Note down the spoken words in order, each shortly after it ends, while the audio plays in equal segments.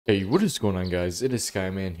Hey, what is going on, guys? It is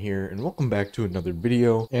Skyman here, and welcome back to another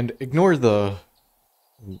video. And ignore the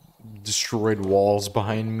destroyed walls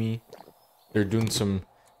behind me. They're doing some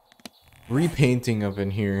repainting up in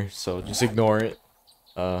here, so just ignore it.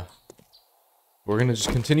 We're gonna just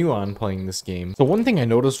continue on playing this game. So one thing I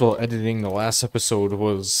noticed while editing the last episode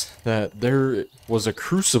was that there was a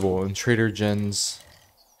crucible in Trader Jen's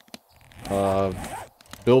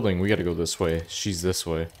building. We gotta go this way. She's this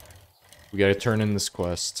way. We gotta turn in this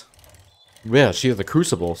quest. Yeah, she has a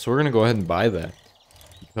crucible, so we're gonna go ahead and buy that.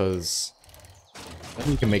 Because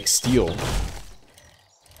then we can make steel.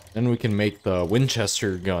 Then we can make the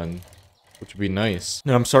Winchester gun, which would be nice.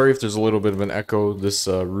 Now, I'm sorry if there's a little bit of an echo. This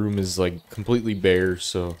room is like completely bare,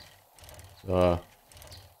 so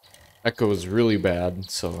echo is really bad,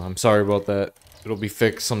 so I'm sorry about that. It'll be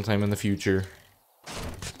fixed sometime in the future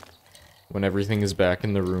when everything is back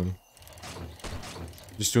in the room.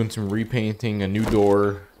 Just doing some repainting, a new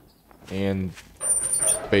door, and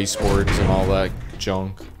baseboards and all that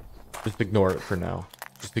junk. Just ignore it for now.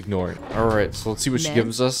 Just ignore it. Alright, so let's see what she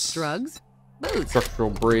gives us. Drugs, boots.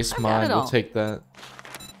 Structural brace mod, we'll all. take that.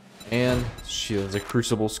 And she has a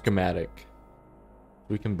crucible schematic.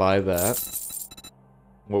 We can buy that.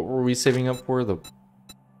 What were we saving up for?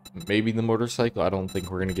 Maybe the motorcycle? I don't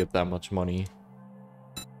think we're gonna get that much money.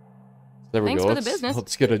 There we Thanks go. for the business.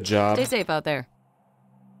 Let's get a job. Stay safe out there.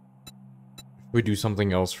 We do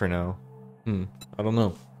something else for now. I don't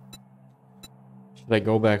know. Should I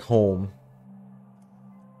go back home?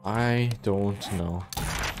 I don't know.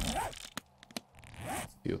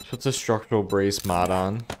 Let's put the structural brace mod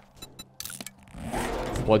on.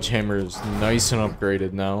 Sledgehammer is nice and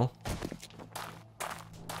upgraded now.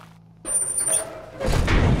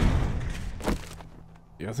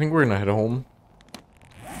 Yeah, I think we're gonna head home.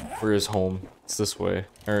 Where is home? It's this way.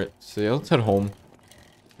 Alright, so yeah, let's head home.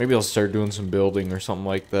 Maybe I'll start doing some building or something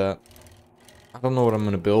like that. I don't know what I'm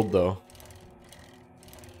gonna build though.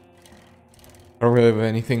 I don't really have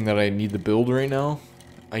anything that I need to build right now.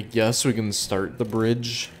 I guess we can start the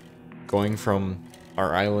bridge going from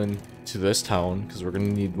our island to this town, because we're gonna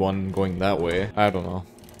need one going that way. I don't know.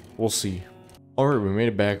 We'll see. Alright, we made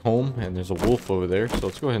it back home, and there's a wolf over there, so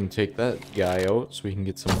let's go ahead and take that guy out so we can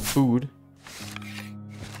get some food.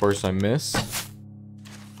 Of course, I missed.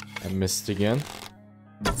 I missed again.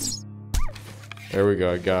 There we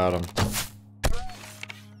go, I got him.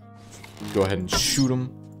 Go ahead and shoot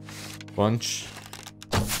him. Bunch.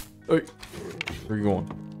 Hey, where you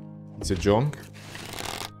going? He's a junk.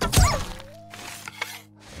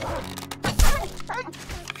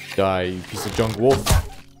 Die, you piece of junk wolf.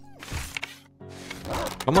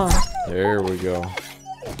 Come on. There we go.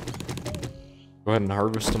 Go ahead and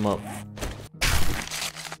harvest them up.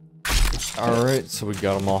 Alright, so we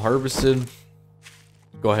got them all harvested.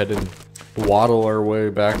 Go ahead and waddle our way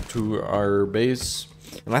back to our base.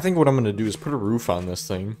 And I think what I'm going to do is put a roof on this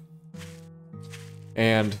thing.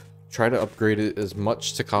 And try to upgrade it as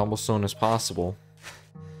much to cobblestone as possible.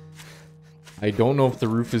 I don't know if the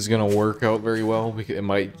roof is going to work out very well, because it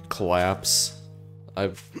might collapse.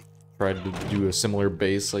 I've tried to do a similar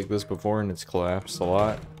base like this before and it's collapsed a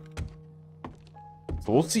lot.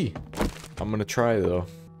 So we'll see. I'm going to try though.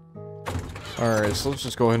 Alright, so let's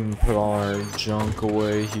just go ahead and put all our junk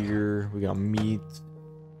away here. We got meat.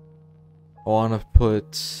 I want to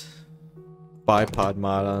put bipod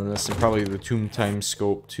mod on this and probably the tomb time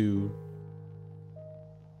scope too.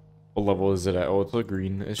 What level is it at? Oh, it's a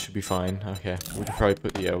green. It should be fine. Okay, we can probably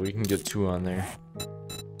put, yeah, we can get 2 on there.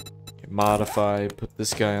 Okay, modify, put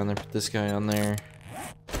this guy on there, put this guy on there.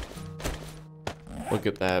 Look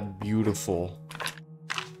at that, beautiful.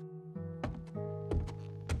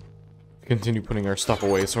 Continue putting our stuff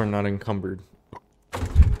away so we're not encumbered.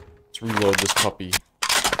 Let's reload this puppy.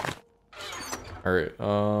 Alright,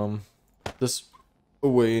 put this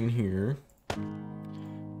away in here.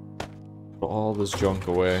 Put all this junk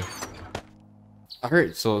away.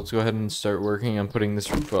 Alright, so let's go ahead and start working on putting this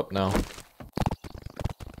roof up now.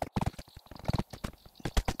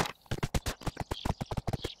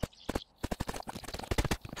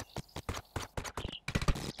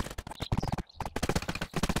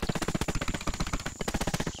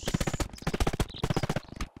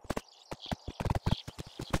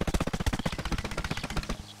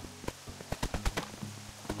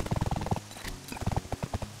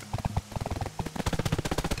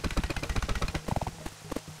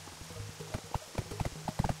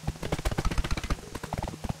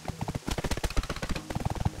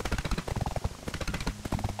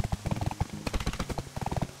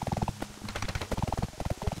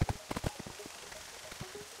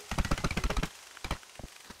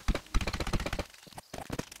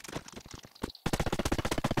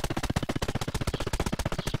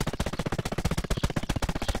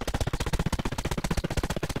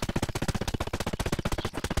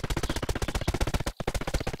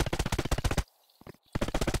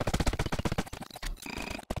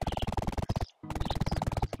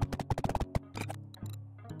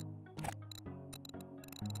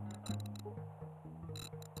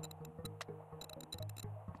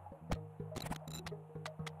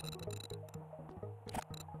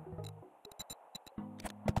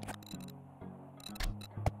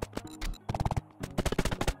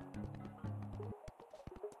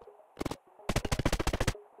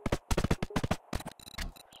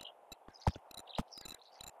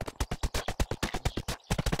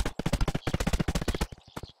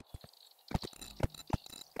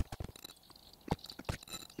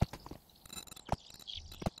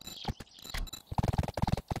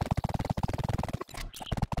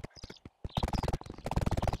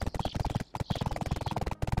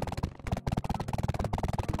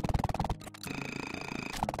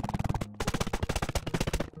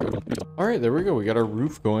 Alright, there we go. We got our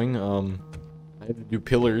roof going. I had to do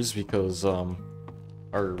pillars because our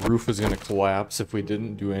roof was gonna collapse if we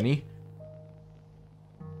didn't do any.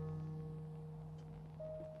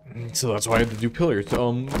 So that's why I had to do pillars.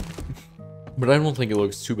 But I don't think it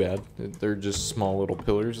looks too bad. They're just small little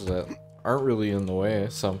pillars that aren't really in the way,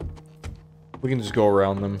 so we can just go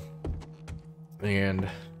around them. And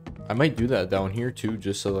I might do that down here too,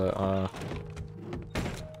 just so that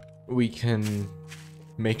we can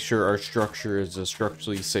make sure our structure is as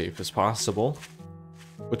structurally safe as possible.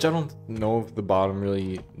 Which I don't know if the bottom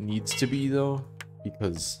really needs to be though,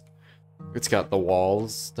 because it's got the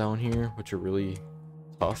walls down here, which are really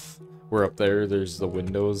tough. Where up there, there's the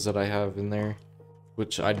windows that I have in there,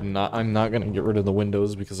 which I'm not gonna get rid of the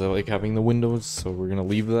windows because I like having the windows, so we're gonna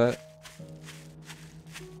leave that.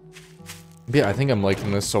 But yeah, I think I'm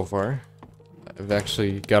liking this so far. I've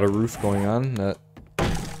actually got a roof going on that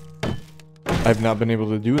I've not been able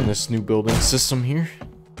to do in this new building system here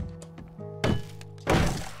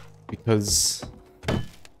because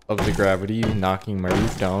of the gravity knocking my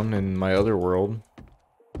roof down in my other world.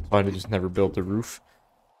 So I just never built a roof.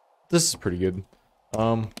 This is pretty good.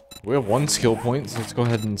 We have 1 skill point, so let's go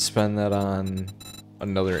ahead and spend that on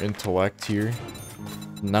another intellect here.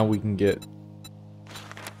 Now we can get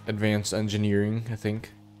advanced engineering, I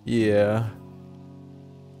think. Yeah.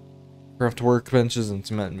 Craft workbenches and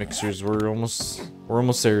cement mixers. We're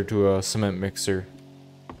almost there to a cement mixer.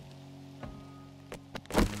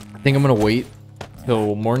 I think I'm gonna wait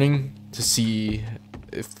till morning to see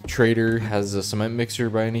if the trader has a cement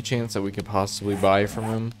mixer by any chance that we could possibly buy from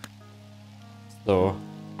him. So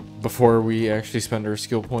before we actually spend our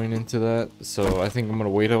skill point into that, so I think I'm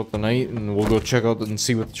gonna wait out the night and we'll go check out and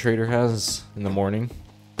see what the trader has in the morning.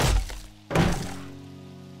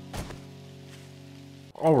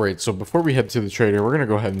 Alright, so before we head to the trader, we're gonna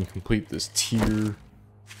go ahead and complete this tier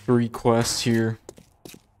 3 quest here,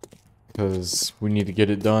 because we need to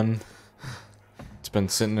get it done. It's been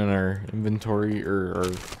sitting in our inventory or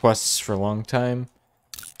our quests for a long time.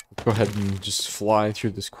 Let's go ahead and just fly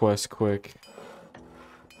through this quest quick.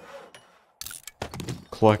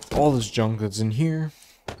 Collect all this junk that's in here.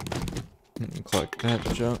 And collect that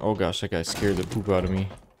junk. Oh gosh, that guy scared the poop out of me.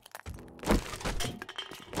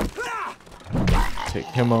 Take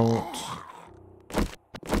him out.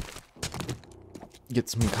 Get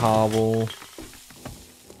some cobble.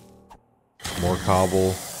 More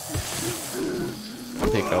cobble.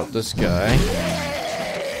 Take out this guy.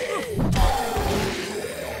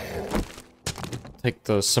 Take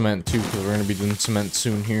the cement too, because we're going to be doing cement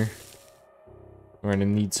soon here. We're going to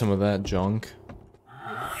need some of that junk.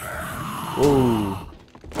 Whoa.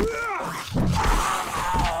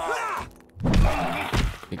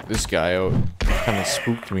 Take this guy out. Kind of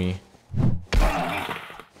spooked me.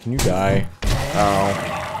 Can you die? Ow.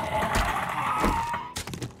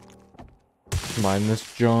 Mine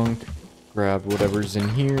this junk. Grab whatever's in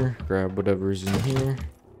here. Grab whatever's in here.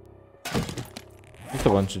 Just a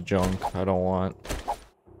bunch of junk I don't want.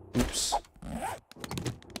 Oops.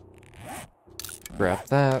 Grab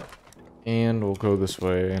that. And we'll go this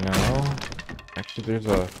way now. Actually, there's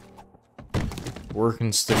a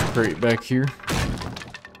working stick crate back here.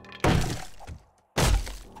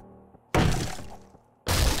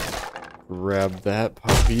 Grab that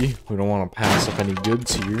puppy. We don't want to pass up any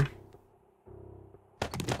goods here.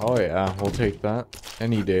 Oh yeah, we'll take that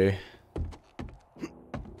any day.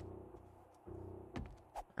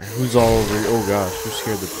 Who's all over here? Oh gosh, who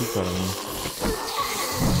scared the poop out of me?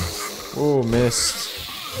 Oh, missed.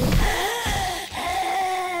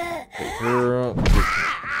 Pick her up.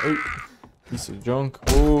 Oh, piece of junk.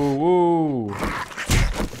 Whoa, whoa.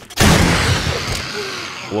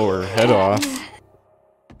 Blow her head off.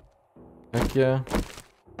 Heck yeah.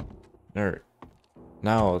 Alright.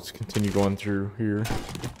 Now let's continue going through here.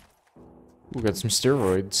 We got some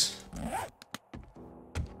steroids.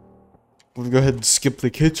 We'll go ahead and skip the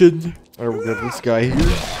kitchen. Alright, we got this guy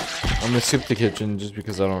here. I'm gonna skip the kitchen just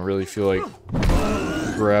because I don't really feel like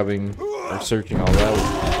grabbing or searching all that.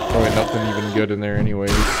 Probably nothing even good in there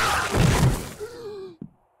anyways.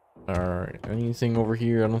 Alright, anything over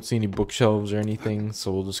here? I don't see any bookshelves or anything,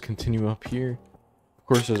 so we'll just continue up here. Of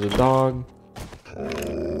course, there's a dog.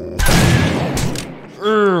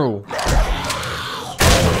 Ew.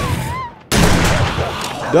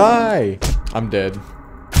 Die! I'm dead.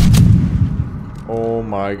 Oh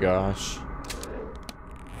my gosh.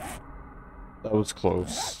 That was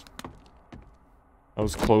close. That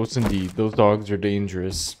was close indeed. Those dogs are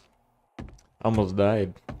dangerous. I almost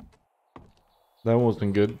died. That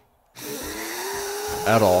wasn't good.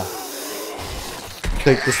 At all.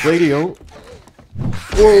 Take this lady out.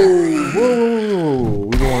 Whoa, whoa,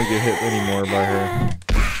 we don't want to get hit anymore by her.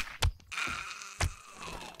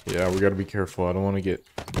 Yeah, we gotta be careful. I don't want to get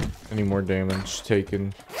any more damage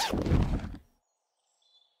taken.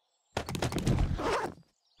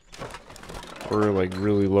 We're like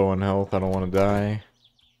really low on health. I don't want to die.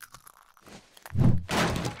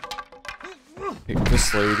 Pick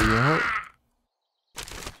this lady out.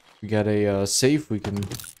 We got a safe we can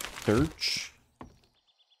search.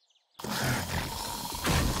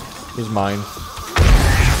 Here's mine.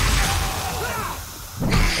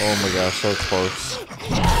 Oh my gosh, so close.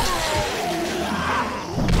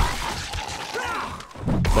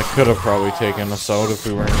 That could have probably taken us out if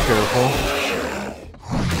we weren't careful.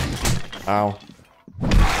 Ow.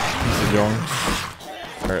 He's a young.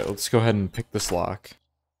 Alright, let's go ahead and pick this lock.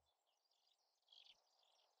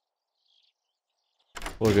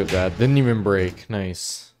 Look at that. Didn't even break.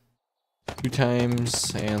 Nice. 2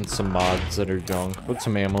 times and some mods that are junk. Put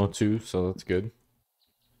some ammo too, so that's good.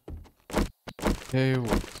 Okay,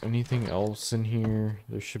 anything else in here?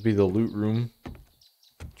 There should be the loot room.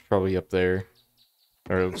 It's probably up there.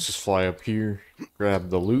 Alright, let's just fly up here. Grab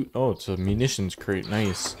the loot. Oh, it's a munitions crate.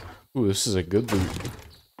 Nice. Ooh, this is a good loot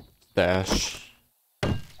stash.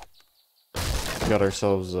 Got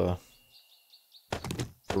ourselves a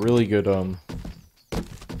really good, do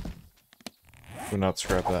not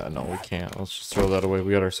scrap that. No, we can't. Let's just throw that away.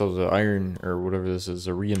 We got ourselves an iron, or whatever this is,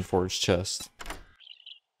 a reinforced chest.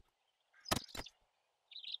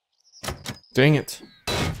 Dang it.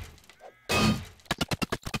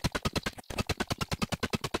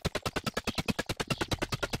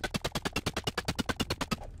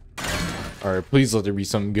 Alright, please let there be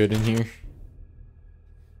something good in here.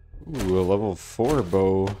 Ooh, a level 4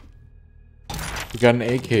 bow. We got an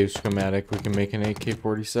AK schematic. We can make an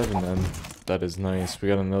AK-47 then. That is nice. We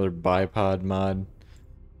got another bipod mod.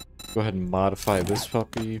 Go ahead and modify this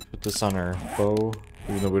puppy. Put this on our bow.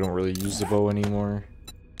 Even though we don't really use the bow anymore.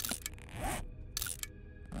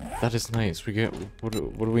 That is nice. We get... What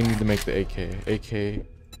do we need to make the AK? AK...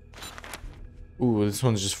 Ooh, this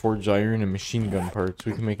one's just forged iron and machine gun parts.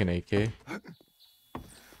 We can make an AK.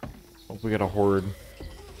 Oh, we got a horde.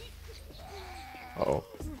 Uh-oh.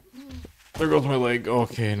 There goes my leg.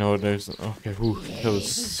 Okay, no, there's... Okay, whew, that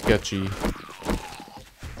was sketchy.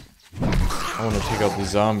 I want to take out these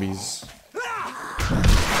zombies.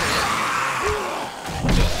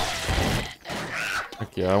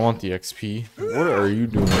 Okay, I want the XP. What are you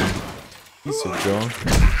doing? Piece of junk.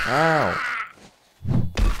 Ow!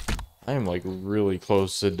 I am like really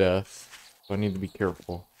close to death, so I need to be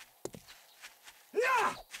careful.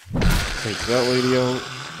 Take that lady out,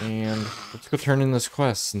 and let's go turn in this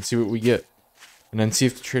quest and see what we get. And then see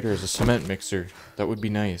if the trader has a cement mixer. That would be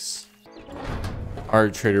nice.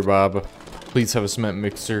 Alright, Trader Bob, please have a cement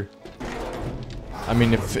mixer. I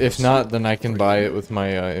mean, if not, then I can buy it with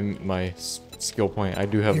my my skill point. I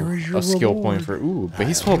do have a skill point for... Ooh,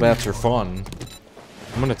 baseball bats are fun.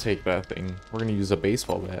 I'm gonna take that thing. We're gonna use a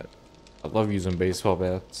baseball bat. I love using baseball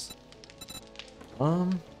bats.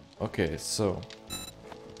 Okay, so...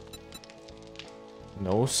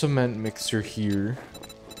 No cement mixer here.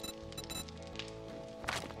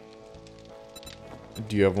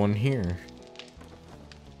 Do you have one here?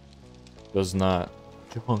 Does not.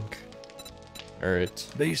 Junk. Alright.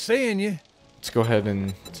 They saying you. Let's go ahead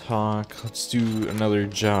and talk. Let's do another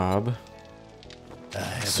job.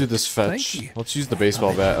 Let's do this fetch. Let's use the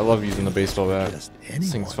baseball bat. I love using the baseball bat. This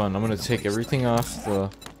thing's fun. I'm gonna take everything off the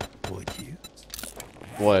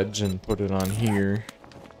ledge and put it on here.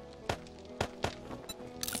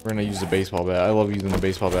 We're gonna use the baseball bat. I love using the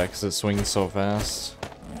baseball bat because it swings so fast.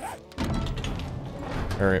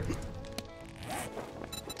 Alright.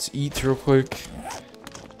 Let's eat real quick.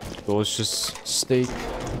 Delicious steak.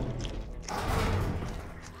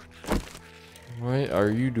 What are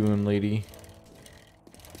you doing, lady?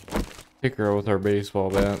 Take her out with our baseball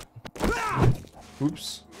bat.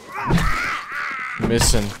 Oops.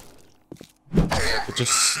 Missing. It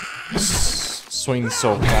just swings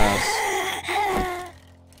so fast.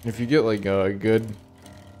 If you get like a good...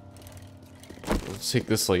 Let's take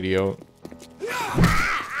this lady out.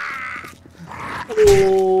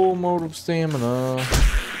 Oh, mode of stamina.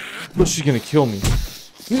 But she's gonna kill me.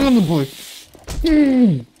 Get on the boy.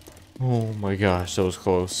 Oh my gosh, that was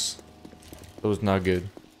close. That was not good.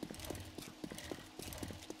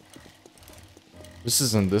 This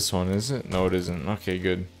isn't this one, is it? No, it isn't. Okay,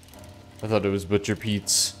 good. I thought it was Butcher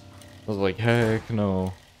Pete's. I was like, heck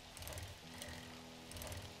no.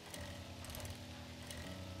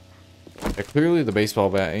 Yeah, clearly the baseball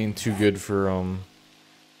bat ain't too good for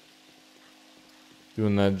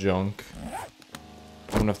doing that junk.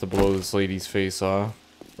 gonna have to blow this lady's face off.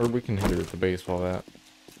 Or we can hit her with the baseball bat.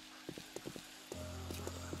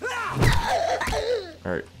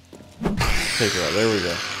 Alright. Take her out. There we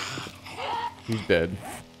go. He's dead.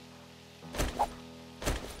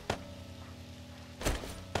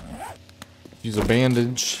 Use a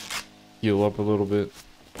bandage. Heal up a little bit.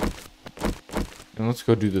 And let's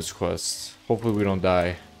go do this quest. Hopefully we don't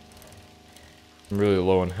die. I'm really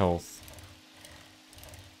low in health.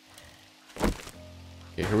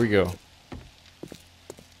 Okay, here we go.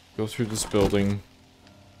 Go through this building.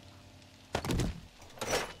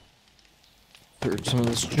 Clear some of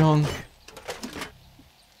this junk.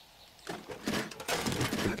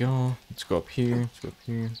 There we go. Let's go up here. Let's go up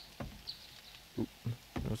here. Oop.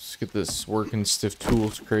 Let's get this working stiff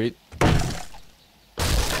tools crate.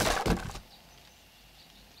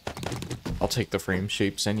 I'll take the frame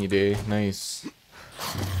shapes any day. Nice.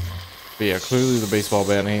 But yeah, clearly the baseball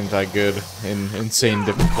bat ain't that good in insane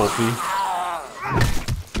difficulty.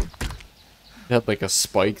 If it had like a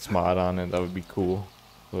spiked mod on it, that would be cool.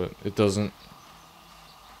 But it doesn't.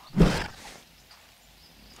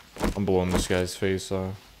 I'm blowing this guy's face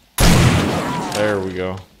off. There we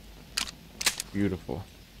go. Beautiful.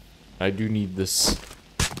 I do need this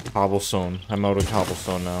cobblestone. I'm out of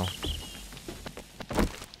cobblestone now.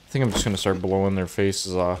 I think I'm just gonna start blowing their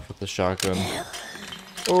faces off with the shotgun.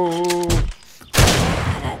 Oh!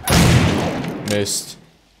 Missed.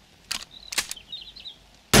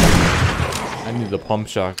 I need the pump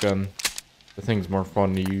shotgun. The thing's more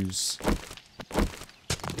fun to use.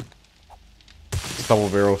 This double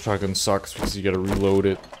barrel shotgun sucks because you gotta reload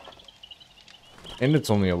it. And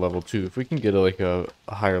it's only a level 2. If we can get like a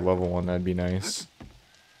higher level one, that'd be nice.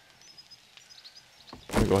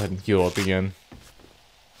 Let me go ahead and heal up again.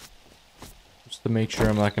 Just to make sure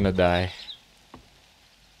I'm not gonna die.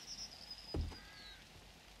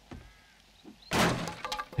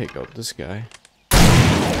 Take out this guy.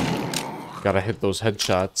 Gotta hit those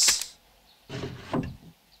headshots.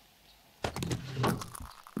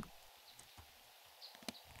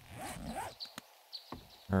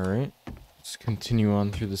 Alright. Let's continue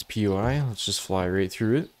on through this POI. Let's just fly right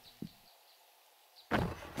through it.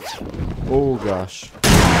 Oh gosh.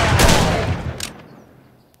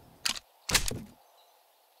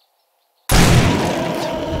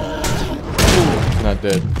 Ooh, not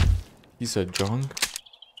dead. He said junk.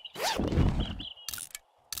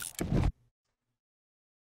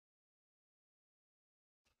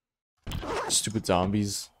 Stupid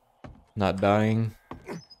zombies. Not dying.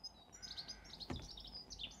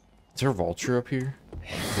 Is there a vulture up here?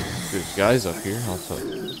 There's guys up here. I'll tell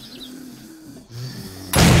you.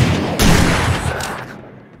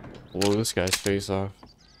 Blow this guy's face off.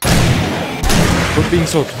 Quit being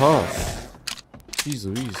so tough. Jeez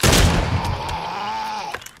Louise.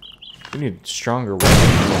 We need stronger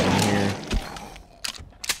weapons in here.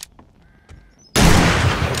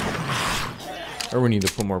 Or we need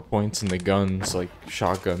to put more points in the guns, like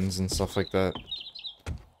shotguns and stuff like that.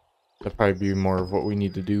 That'd probably be more of what we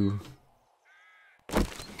need to do.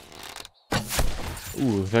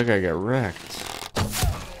 Ooh, that guy got wrecked.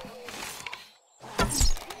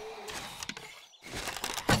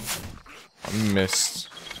 I missed.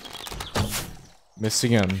 Missed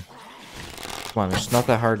again. Come on, it's not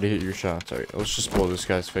that hard to hit your shots. Alright, let's just blow this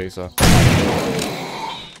guy's face off.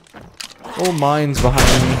 Oh, mine's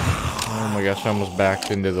behind me. Oh my gosh, I almost backed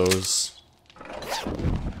into those.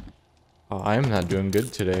 Oh, I am not doing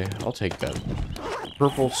good today. I'll take that.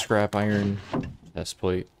 Purple scrap iron chest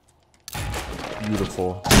plate.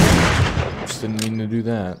 Beautiful. Just didn't mean to do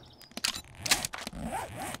that.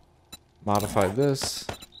 Modify this.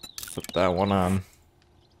 Put that one on.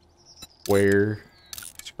 Wear.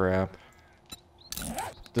 Scrap.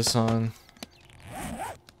 Put this on.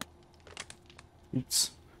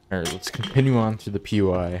 Oops. Alright, let's continue on through the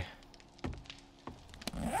POI.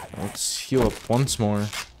 Let's heal up once more.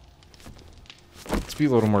 Let's be a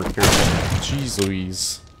little more careful. Jeez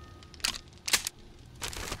Louise.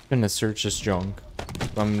 I'm gonna search this junk.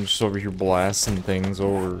 I'm just over here blasting things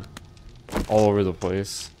all over the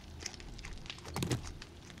place.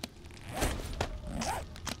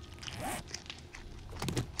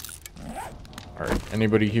 Alright,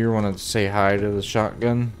 anybody here want to say hi to the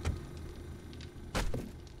shotgun?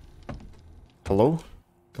 Hello?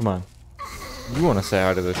 Come on. You want to say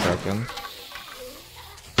hi to the shotgun.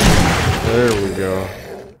 There we go.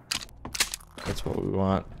 That's what we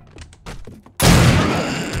want.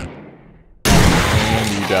 And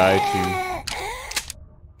you die too.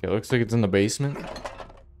 Okay, looks like it's in the basement.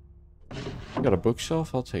 Got a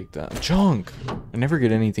bookshelf? I'll take that. Junk! I never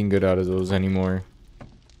get anything good out of those anymore.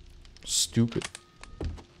 Stupid.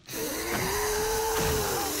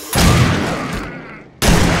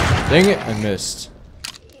 Dang it, I missed.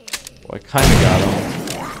 Well, I kind of got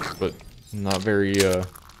him, but not very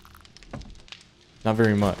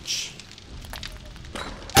much.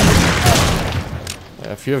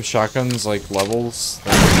 Yeah, if you have shotguns like levels,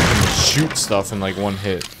 then you can shoot stuff in like one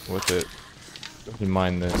hit with it. You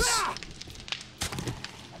mind this.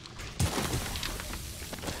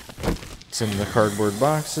 It's in the cardboard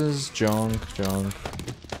boxes. Junk.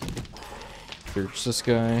 Search this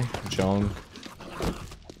guy. Junk.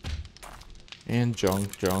 And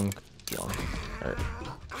junk. Alright.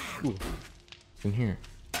 Ooh. What's in here?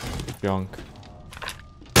 Junk.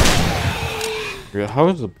 How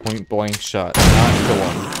is a point blank shot not kill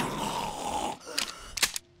him?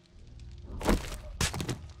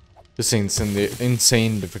 This ain't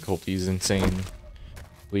insane difficulties, insanely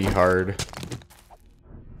hard.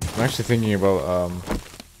 I'm actually thinking about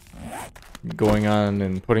going on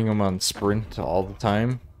and putting them on sprint all the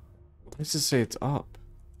time. Why does it say it's up?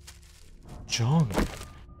 Junk.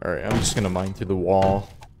 Alright, I'm just gonna mine through the wall.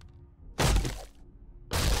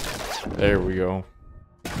 There we go.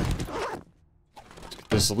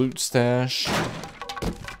 This loot stash.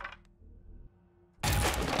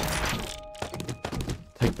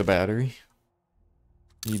 Take the battery.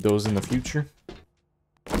 Need those in the future.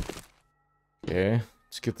 Okay,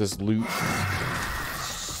 let's get this loot.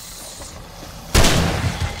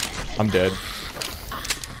 I'm dead.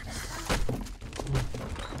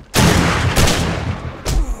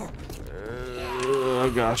 Oh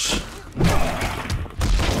gosh.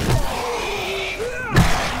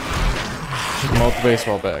 Take him out the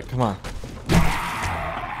baseball bat. Come on.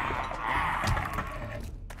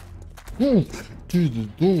 To the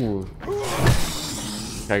door.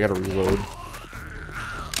 Okay, I gotta reload.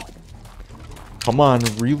 Come on,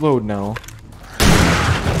 reload now.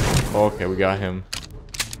 Okay, we got him.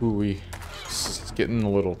 Ooh, it's getting a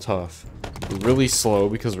little tough. We're really slow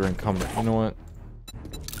because we're encumbered. You know what?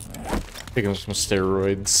 Taking some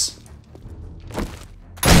steroids.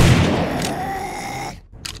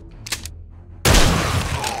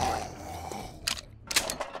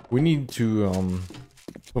 We need to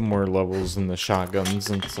put more levels in the shotguns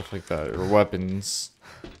and stuff like that, or weapons.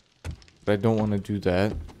 But I don't want to do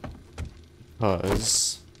that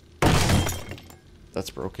because that's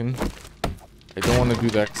broken. I don't want to do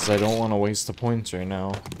that because I don't want to waste the points right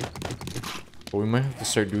now. But we might have to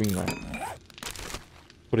start doing that.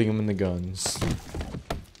 Putting them in the guns.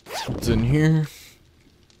 What's in here?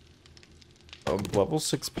 A level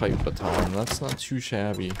 6 pipe baton. That's not too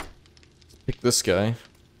shabby. Pick this guy.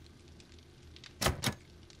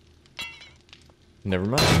 Never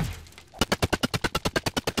mind.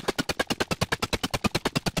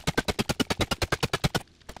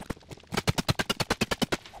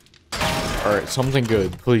 Alright, something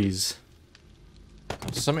good, please.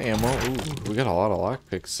 Some ammo. Ooh, we got a lot of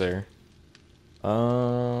lockpicks there.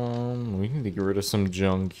 We need to get rid of some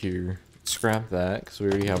junk here. Scrap that, because we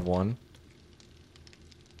already have one.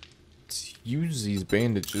 Let's use these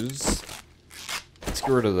bandages. Let's get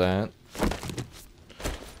rid of that.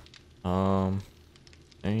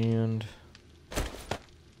 And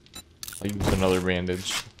I'll use another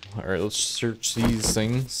bandage. Alright, let's search these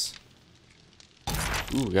things.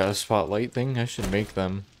 Ooh, got a spotlight thing? I should make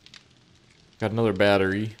them. Got another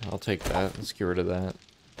battery. I'll take that. Let's get rid of that.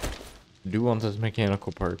 I do want those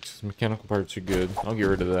mechanical parts. Mechanical parts are good. I'll get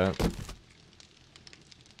rid of that.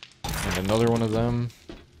 And another one of them.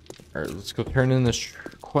 Alright, let's go turn in this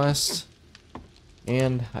quest.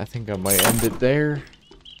 And I think I might end it there.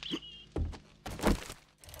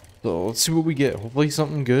 So let's see what we get. Hopefully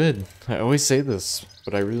something good. I always say this,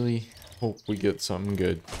 but I really hope we get something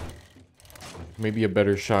good. Maybe a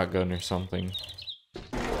better shotgun or something.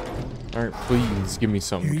 Alright, please give me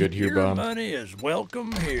something good here, Bob. Your money is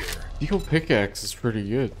welcome here. Steel pickaxe is pretty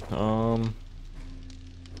good. Yeah,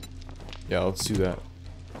 let's do that.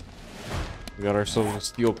 We got ourselves a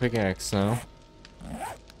steel pickaxe now.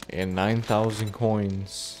 And 9,000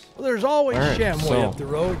 coins. Well, there's always All right, Shamway so up the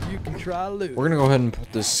road you can try loot. we're gonna go ahead and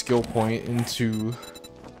put this skill point into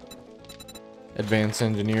advanced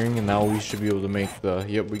engineering, and now we should be able to make the,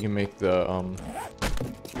 yep, we can make the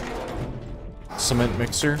cement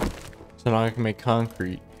mixer. So now I can make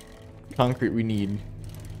concrete. Concrete we need,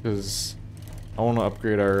 because I want to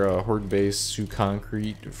upgrade our horde base to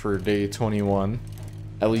concrete for day 21.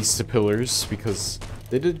 At least the pillars, because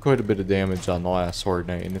they did quite a bit of damage on the last horde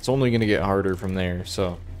night, and it's only going to get harder from there,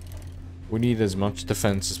 so we need as much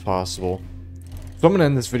defense as possible. So I'm going to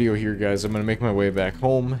end this video here, guys. I'm going to make my way back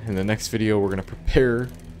home. In the next video, we're going to prepare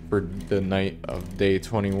for the night of day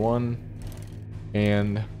 21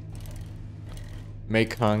 and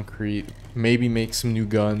make concrete, maybe make some new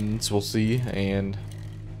guns, we'll see, and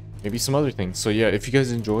maybe some other things. So yeah, if you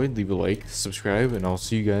guys enjoyed, leave a like, subscribe, and I'll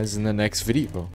see you guys in the next video.